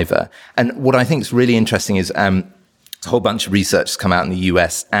of driver. And what I think is really interesting is a whole bunch of research has come out in the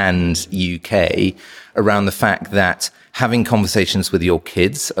US and UK around the fact that having conversations with your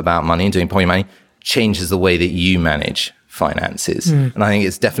kids about money and doing pocket money changes the way that you manage finances. And I think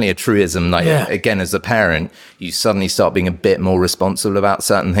it's definitely a truism. Again, as a parent, you suddenly start being a bit more responsible about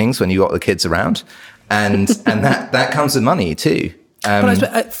certain things when you got the kids around. And that comes with money too.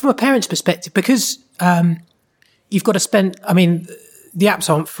 But from a parent's perspective, because you've got to spend, the apps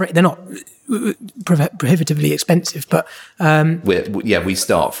aren't free. They're not prohibitively expensive, but we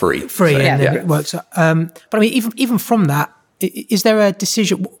start free, and then it works. But even from that, is there a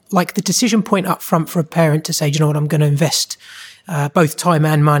decision, like the decision point up front for a parent to say, do you know what, I'm going to invest both time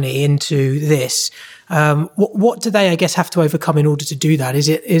and money into this? What do they, I guess, have to overcome in order to do that? Is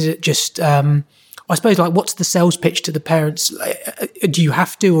it just I suppose, what's the sales pitch to the parents? Do you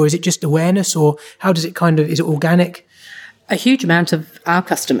have to, or is it just awareness, or how does it is it organic? A huge amount of our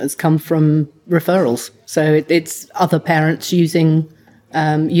customers come from referrals. So it's other parents using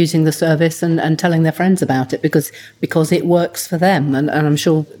the service and telling their friends about it because it works for them. And I'm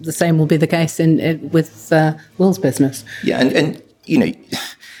sure the same will be the case with Will's business. Yeah, and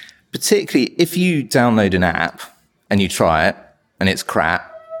particularly if you download an app and you try it and it's crap,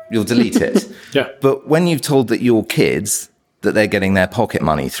 you'll delete it. Yeah. But when you've told that your kids that they're getting their pocket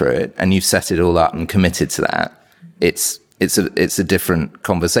money through it and you've set it all up and committed to that, it's a different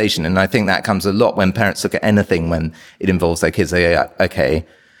conversation. And I think that comes a lot when parents look at anything when it involves their kids. They go, okay,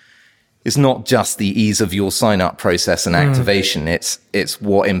 it's not just the ease of your sign up process and activation. It's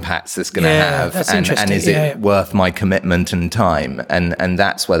what impacts this going to have. And is it worth my commitment and time? And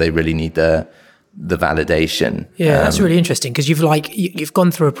that's where they really need the validation. Yeah, that's really interesting because you've gone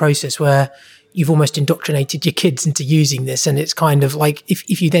through a process where you've almost indoctrinated your kids into using this, and it's kind of like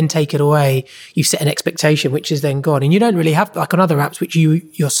if you then take it away, you've set an expectation which is then gone, and you don't really have, like on other apps which you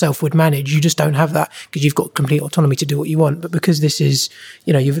yourself would manage, you just don't have that because you've got complete autonomy to do what you want. But because this is,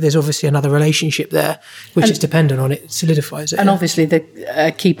 there's obviously another relationship there which is dependent on it, solidifies it. And obviously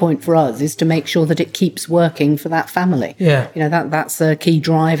the key point for us is to make sure that it keeps working for that family. Yeah, that's a key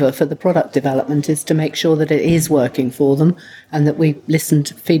driver for the product development, is to make sure that it is working for them and that we listen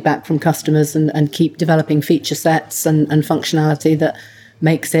to feedback from customers and keep developing feature sets and functionality that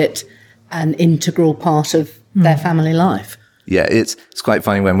makes it an integral part of their family life. Yeah, it's quite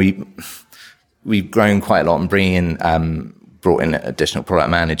funny when we've grown quite a lot and brought in additional product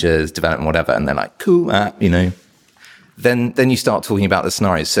managers, development, whatever, and they're like, cool app, Then you start talking about the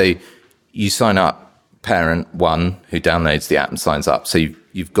scenarios. So you sign up parent one who downloads the app and signs up. So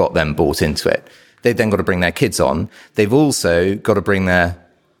you've got them bought into it. They've then got to bring their kids on. They've also got to bring their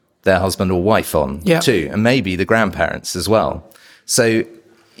husband or wife on too, and maybe the grandparents as well. So,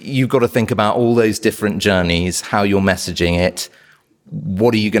 you've got to think about all those different journeys, how you're messaging it.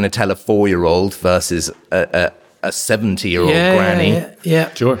 What are you going to tell a 4-year-old versus a 70-year-old granny?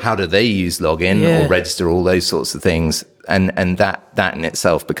 Yeah. Sure. How do they use login or register, all those sorts of things? And that in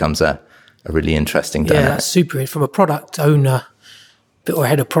itself becomes a really interesting dynamic. Yeah, that's super. From a product owner or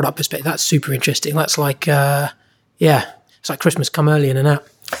head of product perspective, that's super interesting. That's like, it's like Christmas come early in an app.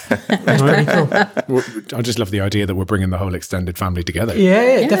 That's pretty cool. I just love the idea that we're bringing the whole extended family together.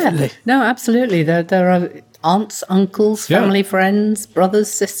 Yeah, definitely. No, absolutely. There are aunts, uncles, family, friends, brothers,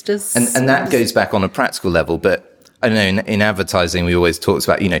 sisters. And that goes back on a practical level. But I know in advertising, we always talk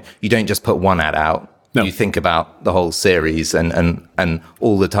about, you don't just put one ad out. No. You think about the whole series and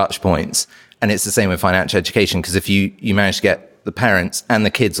all the touch points. And it's the same with financial education, because if you manage to get the parents and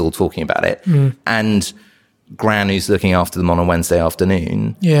the kids all talking about it, and Gran who's looking after them on a Wednesday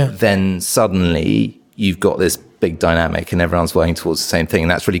afternoon, then suddenly you've got this big dynamic and everyone's working towards the same thing.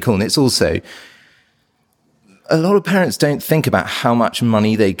 And that's really cool. And it's also, a lot of parents don't think about how much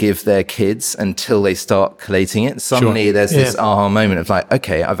money they give their kids until they start collating it. Suddenly there's this aha moment of like,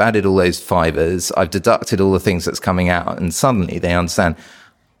 okay, I've added all those fivers, I've deducted all the things that's coming out, and suddenly they understand,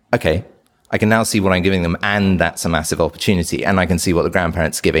 okay, I can now see what I'm giving them, and that's a massive opportunity. And I can see what the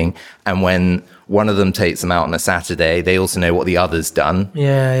grandparents are giving. And when one of them takes them out on a Saturday, they also know what the other's done.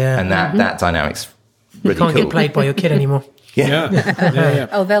 Yeah. And that dynamic's really cool. You can't get played by your kid anymore. Yeah.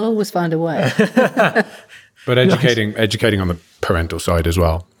 Oh, they'll always find a way. But educating on the parental side as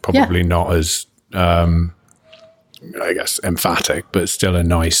well, probably not as, I guess, emphatic, but still a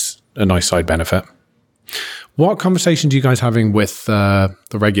nice side benefit. What conversations are you guys having with the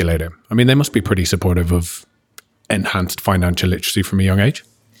regulator? I mean, they must be pretty supportive of enhanced financial literacy from a young age.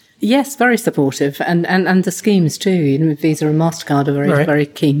 Yes, very supportive, and the schemes too. Visa and MasterCard are very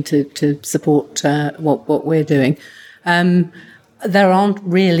keen to support what we're doing. There aren't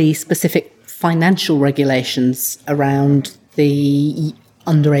really specific financial regulations around the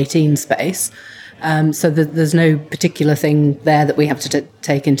under 18 space, so there's no particular thing there that we have to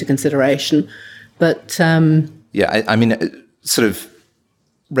take into consideration. But I mean, sort of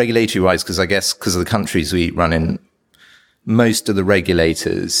regulatory wise, because I guess because of the countries we run in, most of the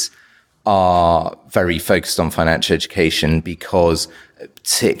regulators are very focused on financial education, because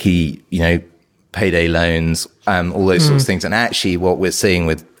particularly, payday loans, all those sorts of things. And actually what we're seeing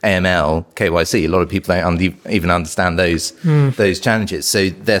with AML, KYC, a lot of people don't even understand those challenges. So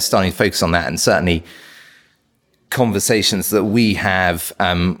they're starting to focus on that. And certainly conversations that we have,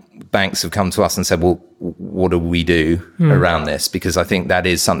 banks have come to us and said, well, what do we do around this? Because I think that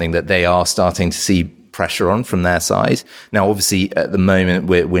is something that they are starting to see pressure on from their side. Now, obviously, at the moment,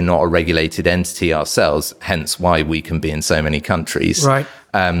 we're not a regulated entity ourselves, hence why we can be in so many countries. Right.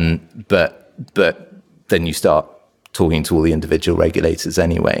 But then you start talking to all the individual regulators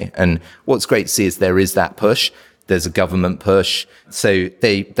anyway. And what's great to see is there is that push. There's a government push. So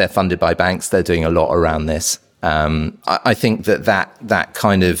they're funded by banks. They're doing a lot around this. I think that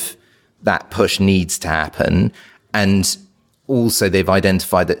kind of that push needs to happen. And also they've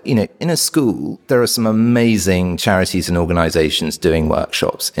identified that, in a school, there are some amazing charities and organizations doing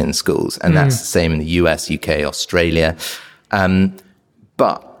workshops in schools. And that's the same in the US, UK, Australia.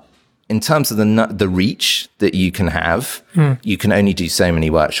 But in terms of the reach that you can have, you can only do so many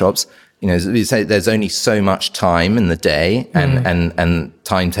workshops. As we say, there's only so much time in the day and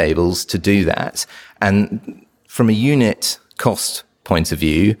timetables to do that. And from a unit cost point of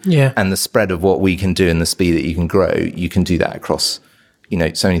view, and the spread of what we can do and the speed that you can grow, you can do that across,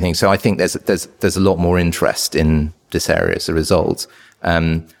 so many things. So I think there's a lot more interest in this area as a result.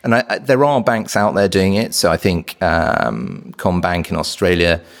 And there are banks out there doing it. So I think Combank in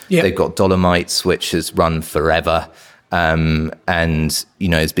Australia, they've got Dolomites, which has run forever, and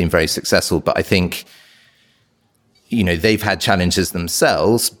has been very successful. But I think they've had challenges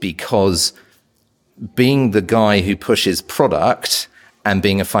themselves, because being the guy who pushes product and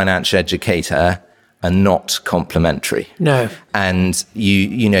being a financial educator are not complementary. No. And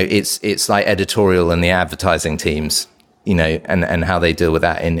it's like editorial and the advertising teams, and how they deal with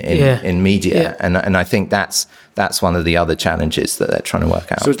that in media. Yeah. And I think that's one of the other challenges that they're trying to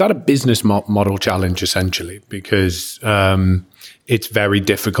work out. So is that a business model challenge, essentially? Because it's very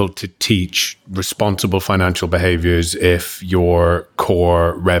difficult to teach responsible financial behaviors if your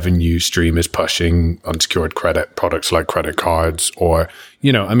core revenue stream is pushing unsecured credit products like credit cards, or,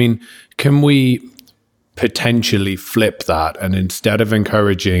 can we potentially flip that, and instead of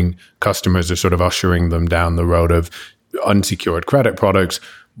encouraging customers or sort of ushering them down the road of unsecured credit products,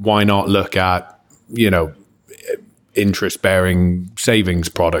 why not look at, interest-bearing savings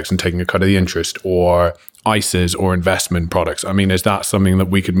products and taking a cut of the interest, or ISAs or investment products? I mean, is that something that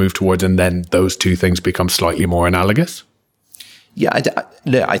we could move towards, and then those two things become slightly more analogous? Yeah,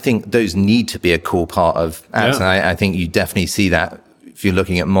 I think those need to be a core part of apps. And I think you definitely see that if you're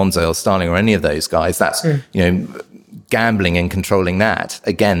looking at Monzo or Starling or any of those guys. That's, gambling and controlling that.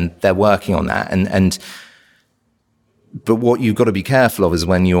 Again, they're working on that. But what you've got to be careful of is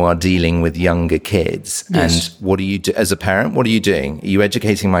when you are dealing with younger kids. Yes. And what do you do as a parent? What are you doing? Are you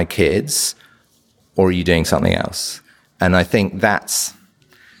educating my kids, or are you doing something else? And I think that's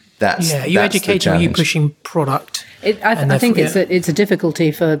are you educating, or are you pushing product? I think it's a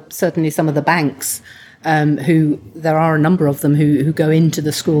difficulty for certainly some of the banks, who there are a number of them who go into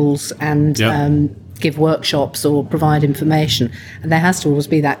the schools and give workshops or provide information. And there has to always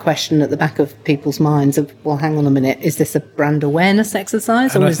be that question at the back of people's minds of, well, hang on a minute, is this a brand awareness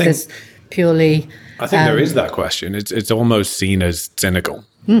exercise, or is this purely... I think there is that question. It's almost seen as cynical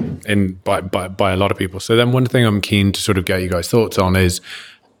by a lot of people. So then one thing I'm keen to sort of get you guys' thoughts on is,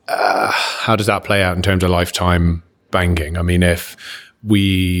 how does that play out in terms of lifetime banking? I mean,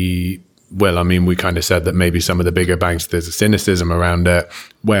 we kind of said that maybe some of the bigger banks, there's a cynicism around it,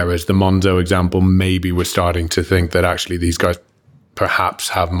 whereas the Monzo example, maybe we're starting to think that actually these guys perhaps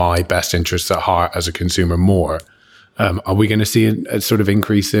have my best interests at heart as a consumer more. Are we going to see a sort of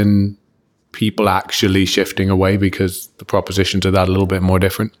increase in people actually shifting away because the propositions are that a little bit more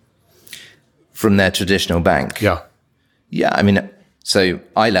different? From their traditional bank? Yeah. Yeah, I mean, so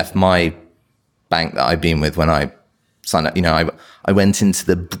I left my bank that I've been with when I signed up. I went into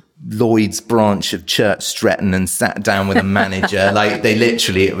the Lloyd's branch of Church Stretton and sat down with a manager.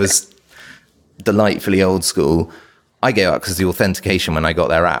 It was delightfully old school. I gave up because the authentication when I got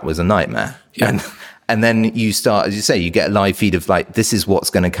their app was a nightmare. Yeah. And then you start, as you say, you get a live feed of this is what's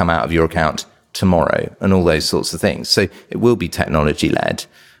going to come out of your account tomorrow and all those sorts of things. So it will be technology led.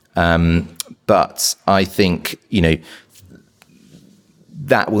 But I think,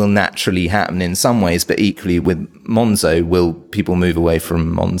 that will naturally happen in some ways, but equally with Monzo, will people move away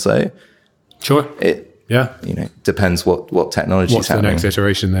from Monzo? Sure. Depends what technology is happening. What's the next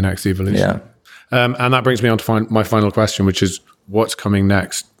iteration, the next evolution? Yeah. And that brings me on to my final question, which is what's coming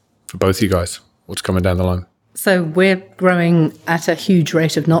next for both of you guys? What's coming down the line? So we're growing at a huge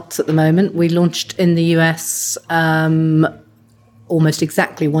rate of knots at the moment. We launched in the US almost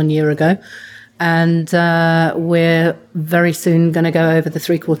exactly 1 year ago. And we're very soon going to go over the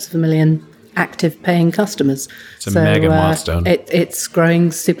 750,000 active paying customers. It's a mega milestone. It's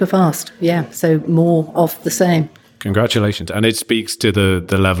growing super fast. Yeah, so more of the same. Congratulations. And it speaks to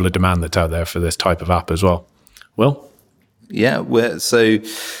the level of demand that's out there for this type of app as well. Will? Yeah, we're so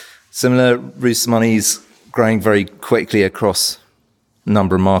similar. Rooster Money's growing very quickly across a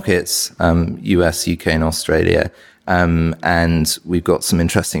number of markets, US, UK and Australia. And we've got some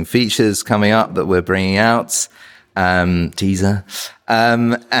interesting features coming up that we're bringing out. Teaser.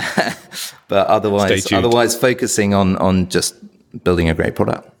 But otherwise focusing on just building a great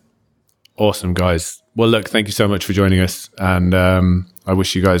product. Awesome, guys. Well, look, thank you so much for joining us. And I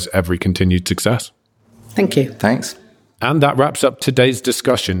wish you guys every continued success. Thank you. Thanks. And that wraps up today's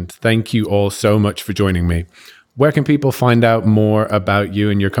discussion. Thank you all so much for joining me. Where can people find out more about you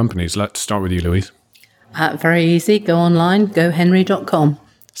and your companies? Let's start with you, Louise. Very easy. Go online, gohenry.com.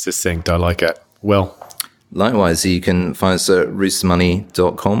 Succinct. I like it. Will? Likewise, you can find us at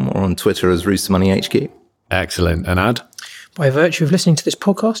roostermoney.com or on Twitter as roostermoneyhq. Excellent. And Ad? By virtue of listening to this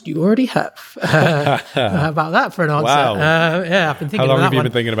podcast, you already have. How about that for an answer? Wow. I've been thinking about that. How long have you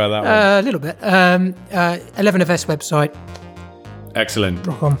been thinking about that one? A little bit. 11FS website. Excellent.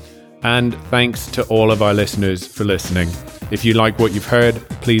 Rock on. And thanks to all of our listeners for listening. If you like what you've heard,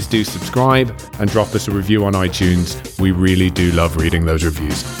 please do subscribe and drop us a review on iTunes. We really do love reading those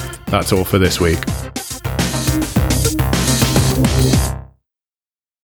reviews. That's all for this week.